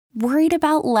Worried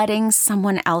about letting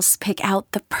someone else pick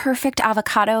out the perfect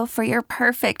avocado for your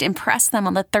perfect impress them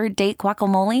on the third date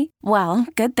guacamole? Well,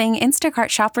 good thing Instacart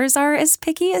shoppers are as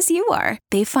picky as you are.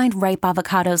 They find ripe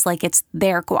avocados like it's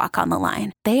their guac on the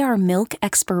line. They are milk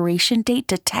expiration date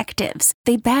detectives.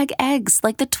 They bag eggs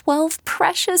like the 12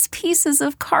 precious pieces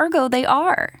of cargo they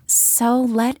are. So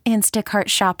let Instacart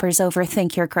shoppers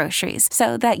overthink your groceries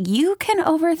so that you can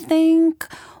overthink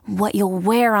what you'll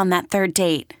wear on that third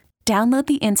date. Download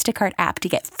the Instacart app to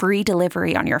get free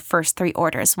delivery on your first 3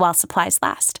 orders while supplies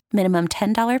last. Minimum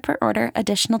 $10 per order.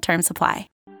 Additional terms apply.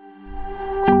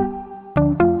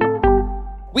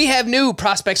 We have new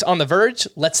prospects on the verge.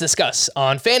 Let's discuss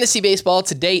on Fantasy Baseball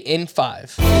Today in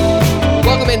 5.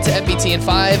 Welcome into FBT in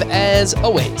 5 as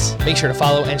always. Make sure to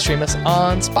follow and stream us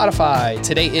on Spotify.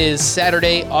 Today is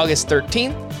Saturday, August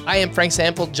 13th. I am Frank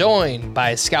Sample, joined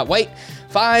by Scott White.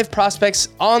 5 prospects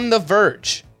on the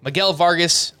verge. Miguel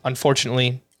Vargas,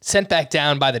 unfortunately, sent back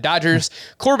down by the Dodgers.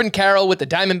 Corbin Carroll with the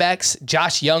Diamondbacks.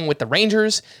 Josh Young with the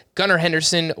Rangers. Gunnar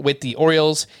Henderson with the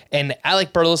Orioles. And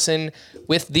Alec Burleson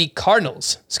with the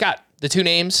Cardinals. Scott, the 2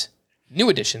 names, new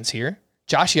additions here.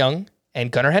 Josh Young and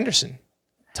Gunnar Henderson.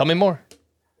 Tell me more.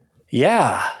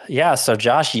 Yeah. So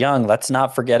Josh Young, let's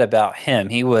not forget about him.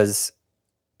 He was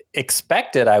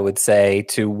expected, I would say,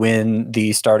 to win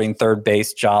the starting third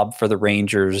base job for the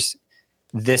Rangers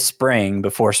this spring.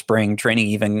 Before spring training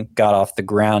even got off the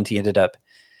ground, he ended up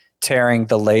tearing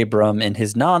the labrum in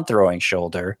his non-throwing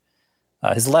shoulder,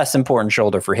 his less important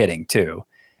shoulder for hitting too.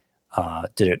 I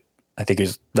think he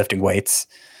was lifting weights.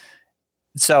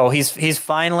 So he's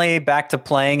finally back to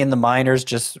playing in the minors,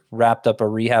 just wrapped up a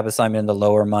rehab assignment in the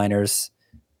lower minors,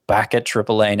 back at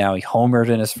AAA now. He homered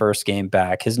in his first game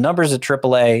back. His numbers at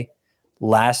AAA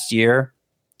last year,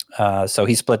 so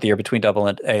he split the year between AA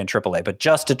and AAA, but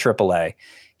just at AAA,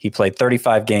 he played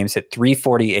 35 games, hit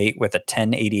 348 with a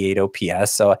 1088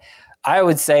 OPS. So I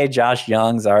would say Josh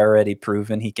Young's already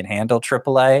proven he can handle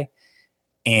AAA.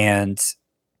 And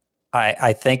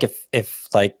I think if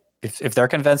they're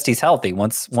convinced he's healthy,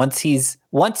 once he's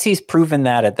proven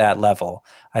that at that level,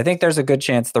 I think there's a good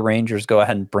chance the Rangers go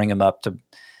ahead and bring him up to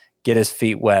get his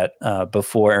feet wet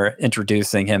before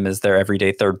introducing him as their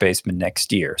everyday third baseman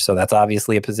next year. So that's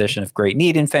obviously a position of great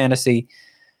need in fantasy.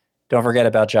 Don't forget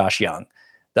about Josh Young.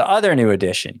 The other new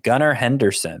addition, Gunnar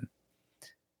Henderson.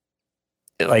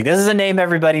 Like, this is a name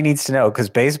everybody needs to know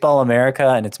because Baseball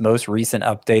America, in its most recent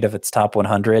update of its top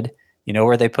 100, you know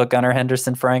where they put Gunnar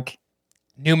Henderson, Frank?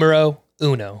 Numero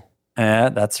uno.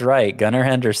 That's right. Gunnar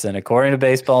Henderson, according to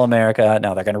Baseball America.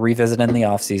 Now, they're going to revisit in the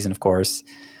offseason, of course,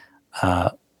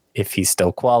 if he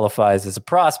still qualifies as a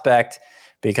prospect,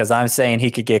 because I'm saying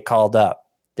he could get called up.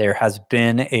 There has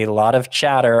been a lot of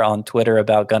chatter on Twitter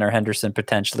about Gunnar Henderson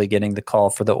potentially getting the call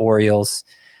for the Orioles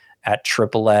at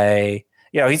AAA.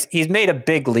 You know, he's made a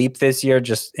big leap this year,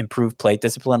 just improved plate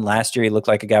discipline. Last year, he looked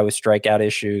like a guy with strikeout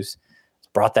issues. He's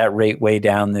brought that rate way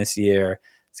down this year.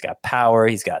 He's got power.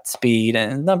 He's got speed.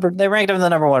 And they ranked him the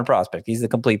number 1 prospect. He's the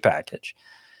complete package.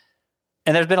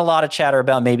 And there's been a lot of chatter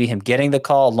about maybe him getting the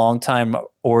call. Longtime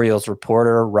Orioles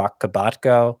reporter, Rock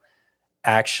Kabatko,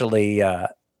 actually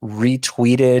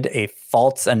retweeted a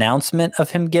false announcement of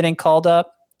him getting called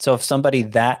up. So if somebody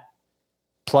that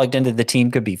plugged into the team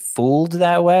could be fooled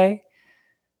that way,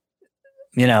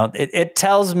 you know, it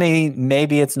tells me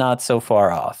maybe it's not so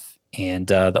far off. And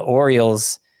the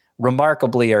Orioles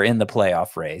remarkably are in the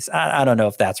playoff race. I don't know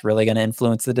if that's really going to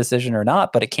influence the decision or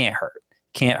not, but it can't hurt.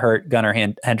 Can't hurt Gunnar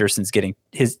Henderson's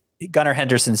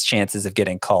chances of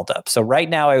getting called up. So right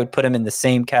now I would put him in the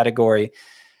same category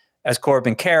as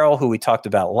Corbin Carroll, who we talked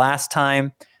about last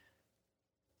time.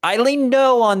 I lean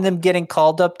no on them getting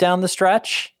called up down the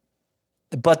stretch,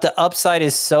 but the upside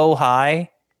is so high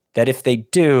that if they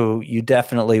do, you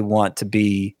definitely want to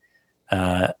be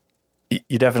at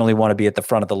the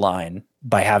front of the line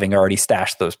by having already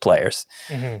stashed those players.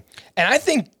 Mm-hmm. And I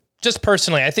think, just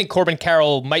personally, I think Corbin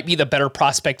Carroll might be the better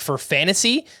prospect for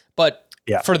fantasy, but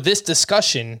for this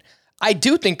discussion, I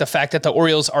do think the fact that the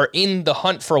Orioles are in the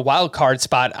hunt for a wild card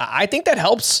spot, I think that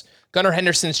helps Gunnar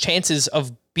Henderson's chances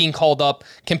of being called up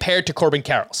compared to Corbin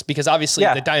Carroll's, because obviously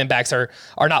the Diamondbacks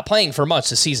are not playing for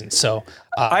much this season. So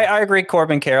I agree.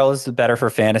 Corbin Carroll is the better for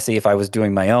fantasy. If I was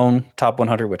doing my own top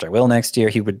 100, which I will next year,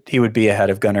 he would be ahead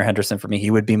of Gunnar Henderson for me.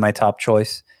 He would be my top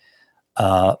choice.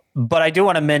 But I do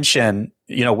want to mention,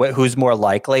 who's more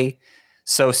likely.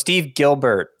 So Steve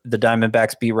Gilbert, the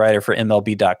Diamondbacks beat writer for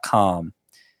MLB.com,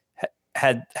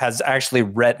 has actually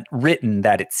written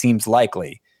that it seems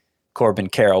likely Corbin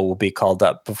Carroll will be called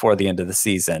up before the end of the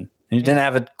season. And he didn't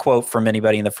have a quote from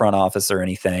anybody in the front office or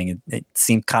anything. It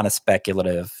seemed kind of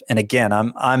speculative. And again,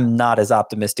 I'm not as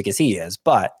optimistic as he is,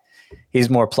 but he's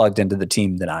more plugged into the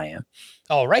team than I am.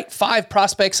 All right, 5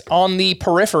 prospects on the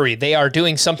periphery. They are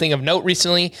doing something of note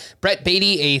recently. Brett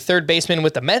Baty, a third baseman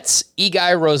with the Mets.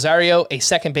 Eguy Rosario, a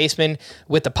second baseman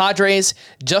with the Padres.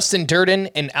 Justin Durden,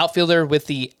 an outfielder with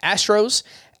the Astros.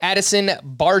 Addison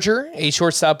Barger, a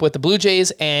shortstop with the Blue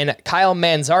Jays. And Kyle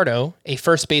Manzardo, a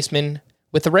first baseman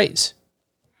with the Rays.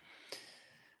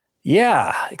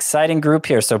 Yeah, exciting group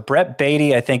here. So Brett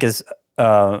Baty, I think, is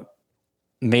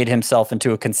made himself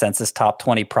into a consensus top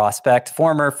 20 prospect.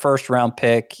 Former first round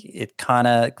pick. It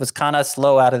was kind of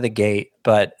slow out of the gate,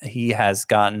 but he has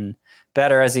gotten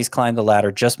better as he's climbed the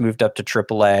ladder. Just moved up to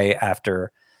AAA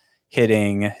after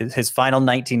hitting his final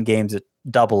 19 games at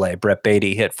AA. Brett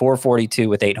Baty hit .442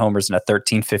 with 8 homers and a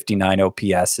 1359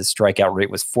 OPS. His strikeout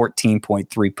rate was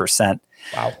 14.3%.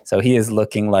 Wow. So he is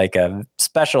looking like a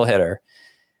special hitter.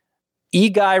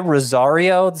 Eguy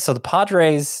Rosario. So the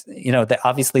Padres,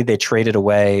 they traded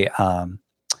away.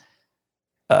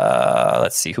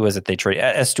 Let's see, who was it they traded?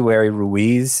 Estuary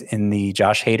Ruiz in the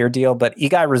Josh Hader deal. But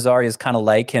Eguy Rosario is kind of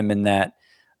like him in that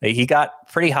he got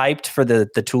pretty hyped for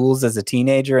the tools as a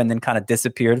teenager and then kind of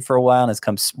disappeared for a while and has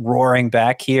come roaring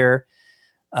back here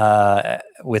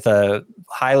with a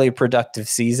highly productive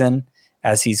season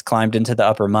as he's climbed into the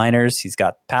upper minors. He's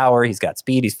got power, he's got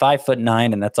speed, he's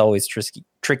 5'9", and that's always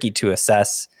tricky to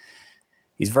assess.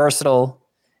 He's versatile.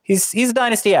 He's a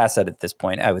dynasty asset at this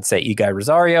point, I would say, Eguy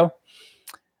Rosario.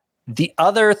 The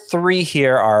other 3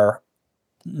 here are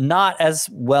not as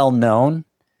well known.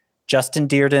 Justin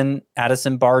Dearden,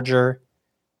 Addison Barger,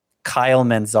 Kyle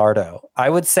Manzardo. I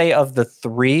would say of the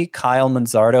 3, Kyle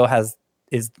Manzardo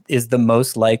is the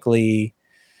most likely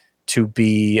to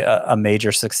be a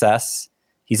major success.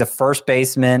 He's a first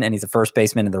baseman, and he's a first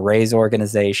baseman in the Rays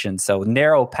organization. So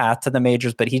narrow path to the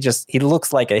majors, but he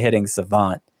looks like a hitting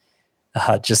savant.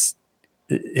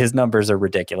 His numbers are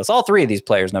ridiculous. All 3 of these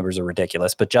players' numbers are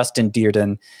ridiculous, but Justin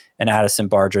Dearden and Addison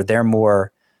Barger, they're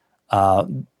more.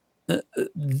 It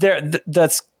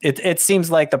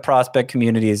seems like the prospect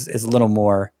community is a little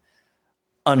more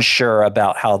unsure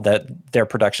about how their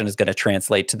production is going to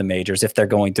translate to the majors if they're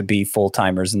going to be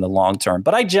full-timers in the long term.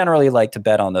 But I generally like to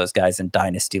bet on those guys in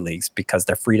dynasty leagues because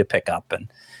they're free to pick up,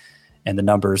 and the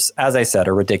numbers, as I said,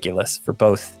 are ridiculous for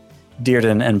both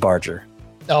Dearden and Barger.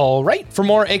 All right. For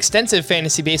more extensive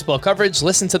fantasy baseball coverage,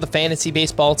 listen to the Fantasy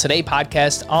Baseball Today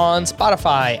podcast on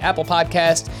Spotify, Apple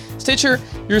Podcast, Stitcher,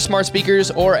 your smart speakers,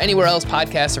 or anywhere else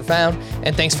podcasts are found.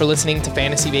 And thanks for listening to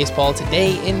Fantasy Baseball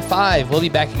Today in 5. We'll be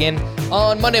back again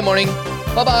on Monday morning.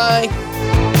 Bye-bye.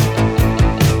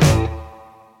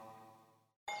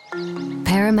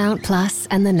 Paramount Plus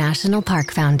and the National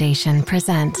Park Foundation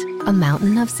present A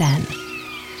Mountain of Zen.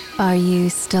 Are you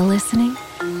still listening?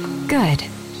 Good.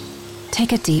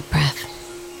 Take a deep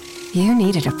breath. You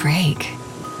needed a break.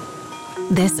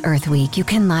 This Earth Week, you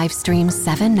can live stream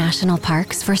 7 national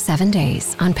parks for 7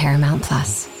 days on Paramount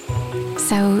Plus.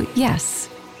 So, yes,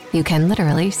 you can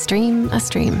literally stream a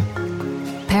stream.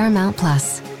 Paramount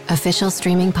Plus, official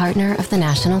streaming partner of the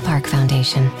National Park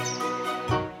Foundation.